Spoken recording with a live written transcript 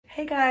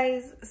Hey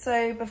guys,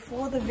 so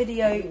before the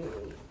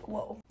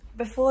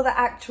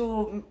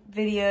actual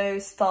video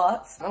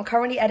starts, I'm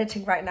currently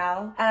editing right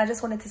now, and I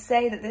just wanted to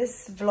say that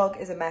this vlog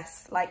is a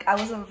mess. Like, I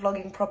wasn't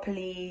vlogging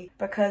properly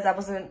because I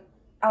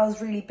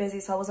was really busy,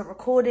 so I wasn't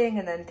recording,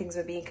 and then things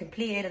were being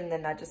completed, and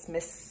then I just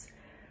missed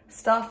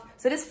stuff.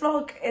 So this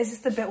vlog is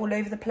just a bit all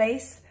over the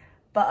place,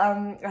 but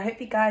I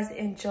hope you guys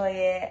enjoy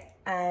it,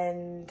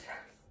 and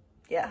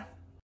yeah.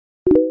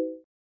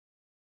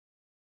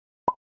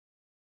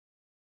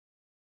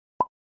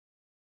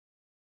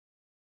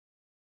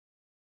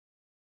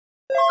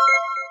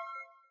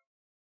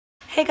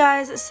 Hey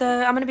guys, so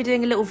I'm going to be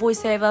doing a little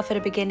voiceover for the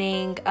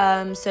beginning.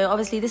 So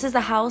obviously this is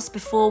the house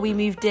before we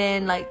moved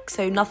in, like,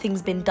 so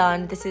nothing's been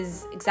done. This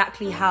is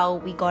exactly how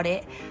we got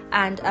it.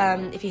 And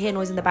if you hear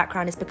noise in the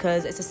background, it's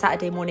because it's a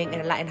Saturday morning in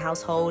a Latin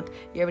household.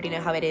 You already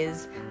know how it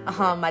is.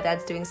 My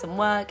dad's doing some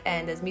work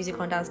and there's music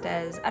on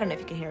downstairs. I don't know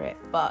if you can hear it,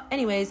 but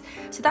anyways,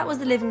 so that was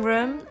the living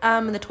room,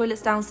 and the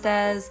toilet's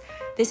downstairs.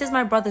 This is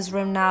my brother's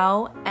room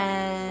now,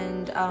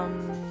 and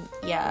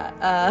yeah,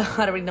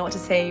 I don't really know what to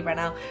say right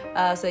now.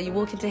 So you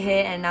walk into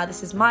here, and now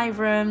this is my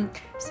room.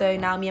 So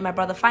now me and my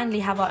brother finally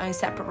have our own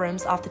separate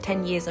rooms after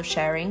 10 years of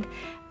sharing.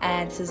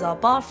 And this is our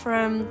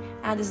bathroom,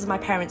 and this is my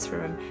parents'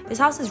 room. This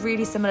house is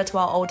really similar to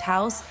our old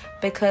house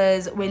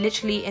because we're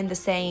literally in the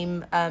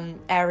same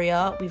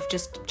area. We've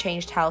just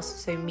changed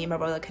house so me and my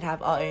brother could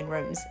have our own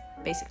rooms,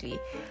 basically,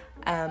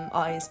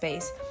 our own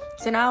space.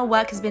 So now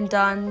work has been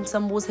done,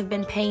 some walls have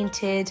been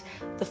painted,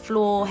 the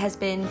floor has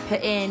been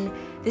put in.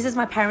 This is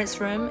my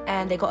parents' room,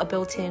 and they got a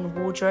built-in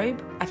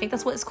wardrobe. I think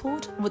that's what it's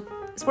called.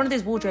 It's one of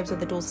those wardrobes with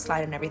the doors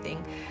slide and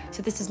everything.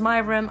 So this is my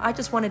room. I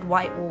just wanted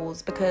white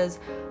walls because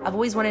I've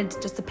always wanted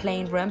just a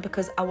plain room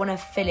because I want to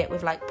fill it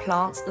with like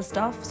plants and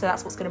stuff. So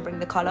that's what's going to bring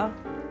the colour.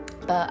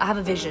 But I have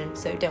a vision,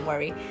 so don't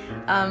worry.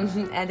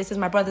 And this is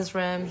my brother's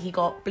room. He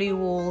got blue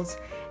walls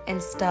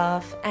and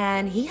stuff,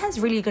 and he has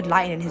really good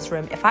lighting in his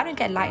room. If I don't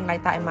get lighting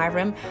like that in my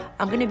room,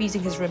 I'm going to be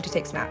using his room to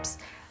take snaps.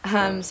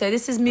 So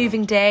this is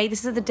moving day.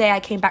 This is the day I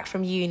came back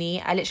from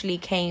uni. I literally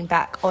came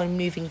back on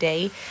moving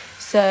day.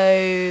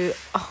 So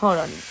hold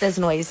on, there's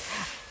noise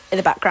in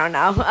the background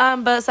now.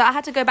 But so I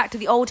had to go back to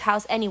the old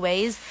house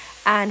anyways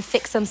and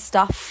fix some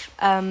stuff.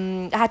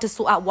 I had to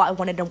sort out what I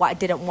wanted and what I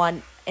didn't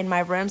want in my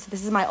room. So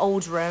this is my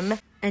old room,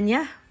 and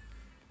yeah.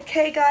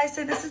 Okay guys,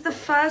 so this is the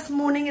first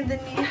morning in the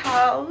new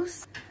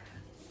house.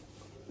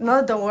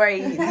 No, don't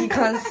worry, you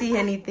can't see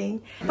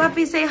anything.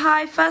 Papi, say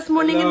hi. First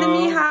morning in the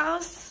new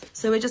house.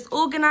 So we're just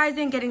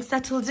organizing, getting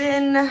settled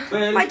in.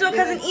 My dog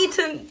hasn't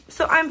eaten,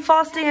 so I'm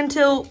fasting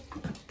until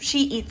she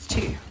eats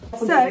too.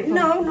 So,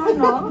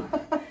 no.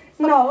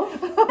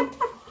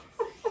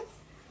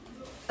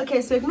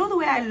 Okay, so ignore the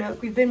way I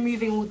look. We've been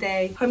moving all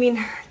day. I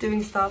mean,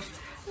 doing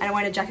stuff, and I'm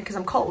wearing a jacket because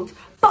I'm cold.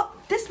 But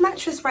this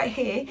mattress right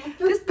here,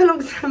 this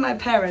belongs to my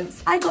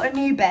parents. I got a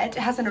new bed,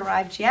 it hasn't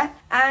arrived yet,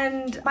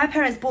 and my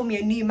parents bought me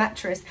a new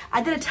mattress.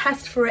 I did a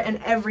test for it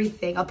and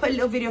everything. I'll put a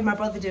little video of my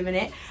brother doing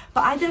it,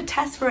 but I did a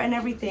test for it and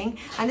everything,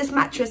 and this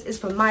mattress is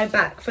for my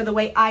back, for the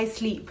way I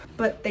sleep.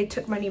 But they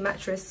took my new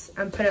mattress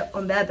and put it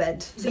on their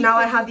bed. So now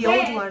I have the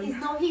old one. It's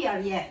not here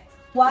yet.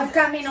 Why? It's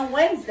coming on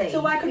Wednesday.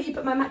 So why couldn't you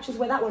put my mattress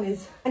where that one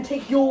is and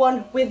take your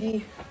one with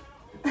you?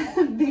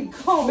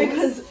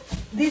 because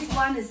this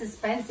one is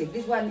expensive.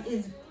 This one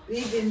is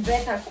even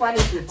better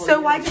quality for you.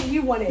 So why don't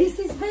you want it? This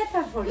is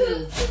better for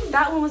you.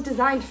 That one was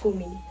designed for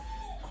me.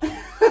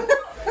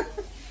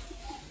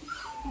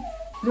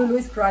 Lulu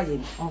is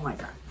crying. Oh my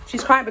god.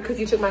 She's crying because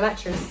you took my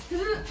mattress.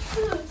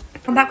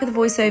 I'm back with the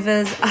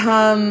voiceovers.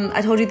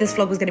 I told you this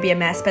vlog was going to be a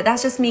mess, but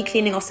that's just me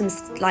cleaning off some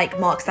like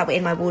marks that were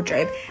in my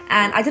wardrobe.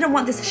 And I didn't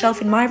want this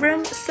shelf in my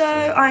room, so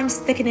I'm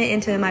sticking it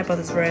into my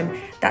brother's room.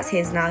 That's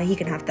his now, he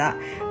can have that.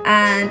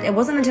 And it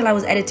wasn't until I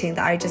was editing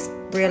that I just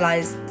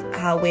realised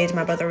how weird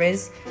my brother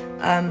is.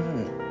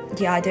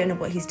 Yeah, I don't know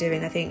what he's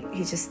doing. I think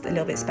he's just a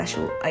little bit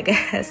special, I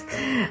guess.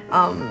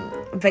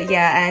 But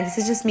yeah, and this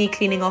is just me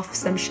cleaning off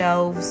some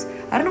shelves.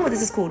 I don't know what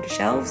this is called.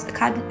 Shelves? A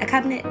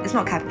cabinet? It's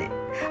not a cabinet.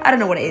 I don't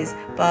know what it is,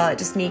 but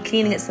just me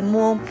cleaning it some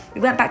more. We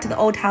went back to the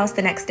old house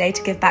the next day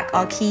to give back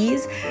our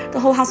keys. The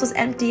whole house was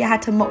empty. I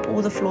had to mop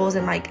all the floors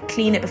and like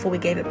clean it before we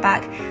gave it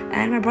back.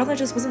 And my brother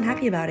just wasn't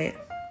happy about it.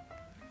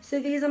 So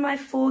these are my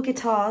 4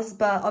 guitars,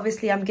 but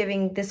obviously I'm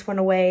giving this one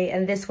away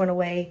and this one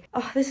away.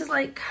 Oh, this is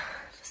like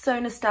so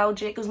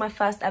nostalgic. It was my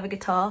first ever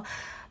guitar,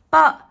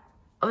 but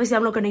obviously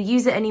I'm not going to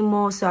use it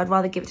anymore, so I'd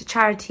rather give it to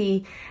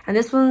charity. And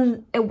this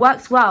one, it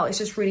works well, it's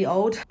just really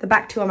old. The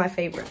back 2 are my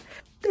favorite.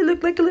 They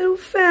look like a little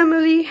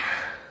family.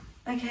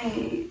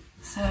 Okay,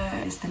 so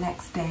it's the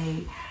next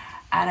day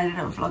and I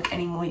didn't vlog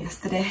anymore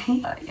yesterday.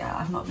 Yeah,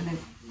 I've not been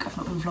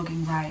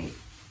vlogging right.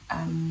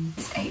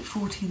 It's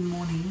 8:40 in the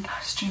morning. I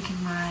was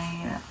drinking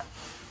my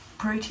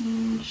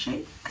protein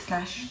shake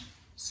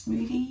 /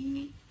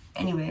 smoothie.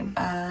 Anyway,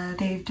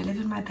 they've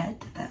delivered my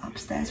bed. They're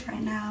upstairs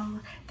right now.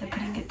 They're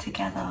putting it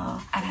together.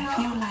 And I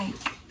feel like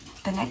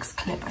the next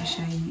clip I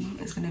show you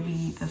is going to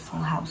be the full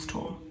house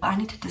tour. I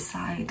need to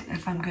decide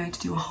if I'm going to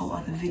do a whole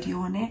other video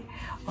on it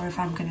or if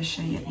I'm going to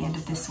show you at the end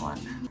of this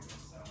one.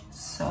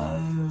 So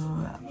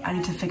I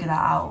need to figure that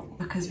out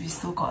because we've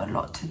still got a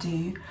lot to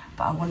do,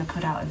 but I want to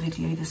put out a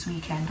video this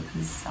weekend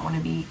because I want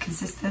to be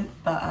consistent.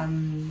 But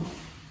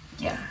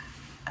yeah,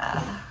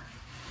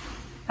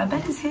 my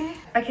bed is here.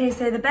 Okay,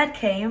 so the bed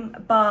came,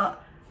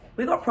 but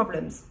we got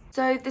problems.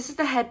 So this is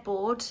the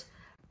headboard,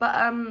 but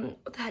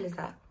what the hell is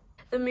that?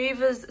 The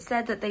movers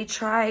said that they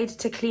tried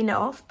to clean it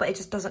off, but it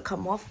just doesn't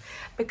come off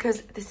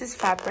because this is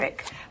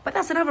fabric. But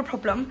that's another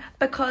problem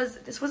because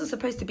this wasn't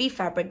supposed to be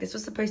fabric. This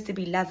was supposed to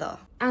be leather.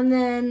 And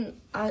then,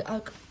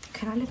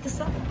 can I lift this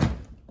up?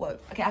 Whoa,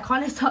 okay, I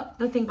can't lift up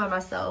the thing by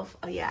myself.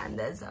 Oh yeah, and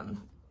there's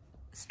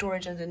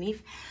storage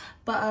underneath.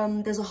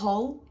 But there's a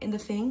hole in the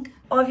thing.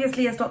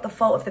 Obviously, it's not the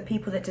fault of the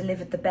people that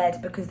delivered the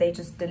bed because they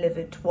just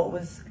delivered what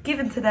was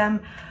given to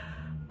them.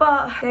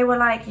 But they were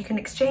like, you can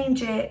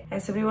exchange it.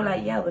 And so we were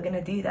like, yeah, we're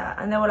gonna do that.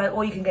 And they were like,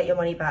 or you can get your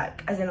money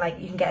back. As in like,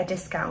 you can get a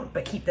discount,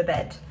 but keep the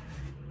bed.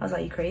 I was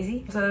like, you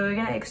crazy? So we're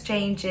gonna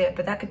exchange it,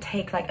 but that could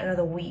take like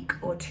another week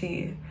or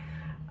two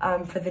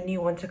for the new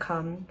one to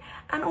come.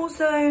 And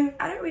also,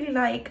 I don't really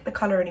like the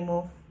color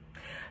anymore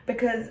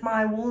because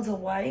my walls are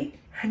white.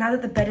 And now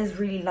that the bed is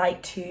really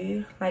light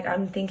too, like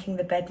I'm thinking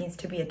the bed needs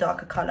to be a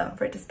darker color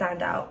for it to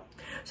stand out.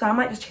 So I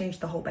might just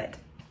change the whole bed.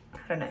 I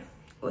don't know.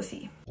 We'll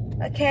see.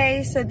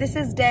 Okay, so this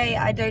is day,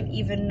 I don't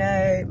even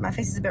know. My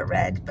face is a bit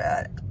red,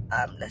 but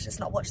let's just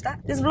not watch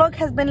that. This vlog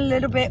has been a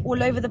little bit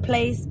all over the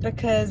place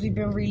because we've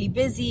been really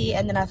busy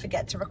and then I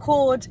forget to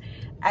record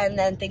and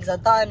then things are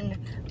done.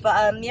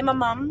 But me and my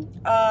mum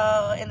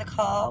in the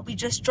car, we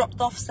just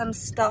dropped off some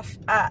stuff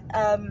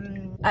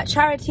at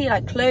charity,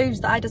 like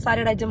clothes that I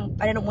decided I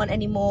didn't want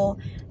anymore.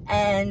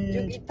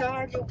 And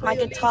my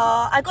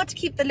guitar, I got to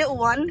keep the little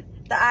one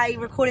that I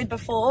recorded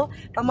before.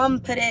 My mum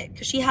put it,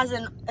 because she has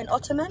an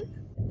ottoman,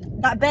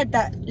 that bed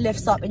that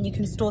lifts up and you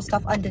can store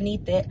stuff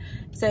underneath it.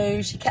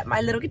 So she kept my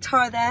little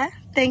guitar there,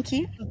 thank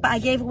you. But I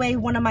gave away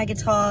one of my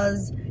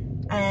guitars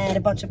and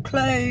a bunch of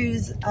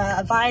clothes,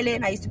 a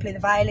violin. I used to play the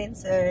violin,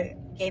 so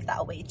gave that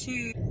away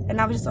too. And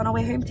now we're just on our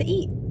way home to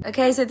eat.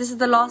 Okay, so this is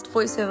the last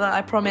voiceover,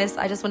 I promise.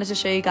 I just wanted to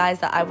show you guys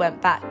that I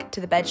went back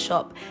to the bed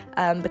shop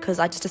because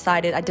I just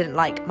decided I didn't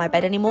like my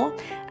bed anymore.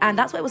 And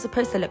that's what it was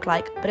supposed to look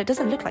like, but it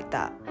doesn't look like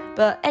that.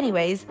 But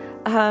anyways,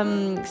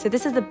 so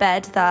this is the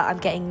bed that I'm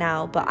getting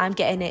now, but I'm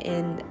getting it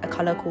in a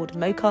color called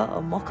mocha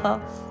or mocha.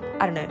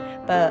 I don't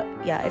know, but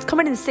yeah, it's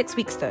coming in 6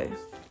 weeks though.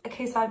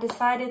 Okay, so I've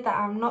decided that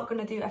I'm not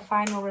gonna do a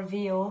final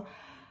reveal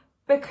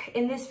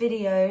in this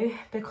video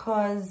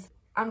because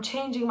I'm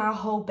changing my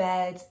whole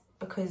bed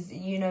because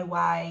you know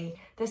why.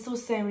 There's still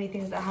so many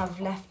things that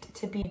have left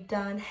to be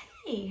done.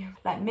 Hey,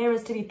 like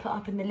mirrors to be put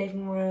up in the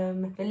living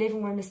room. The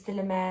living room is still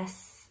a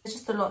mess. There's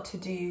just a lot to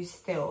do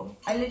still.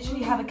 I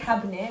literally have a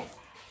cabinet.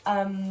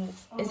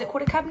 Is it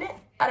called a cabinet?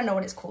 I don't know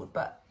what it's called,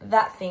 but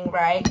that thing,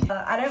 right?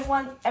 I don't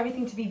want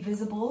everything to be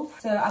visible,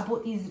 so I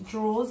bought these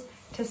drawers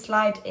to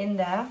slide in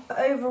there. But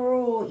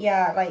overall,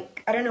 yeah,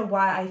 like, I don't know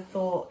why I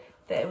thought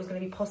that it was gonna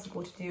be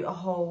possible to do a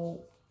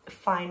whole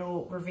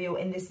final reveal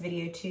in this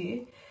video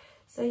too.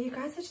 So you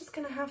guys are just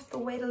gonna have to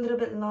wait a little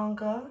bit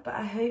longer, but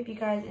I hope you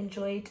guys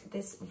enjoyed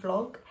this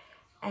vlog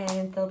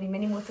and there'll be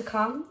many more to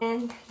come.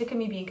 And look at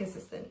me being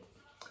consistent.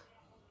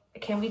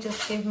 Can we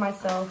just give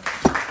myself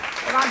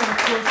a round of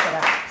applause for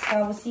that? So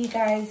I will see you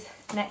guys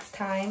next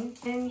time.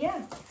 And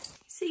yeah,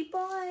 say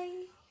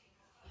bye.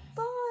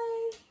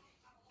 Bye.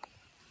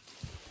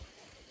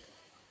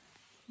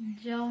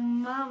 Yo,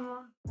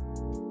 mama.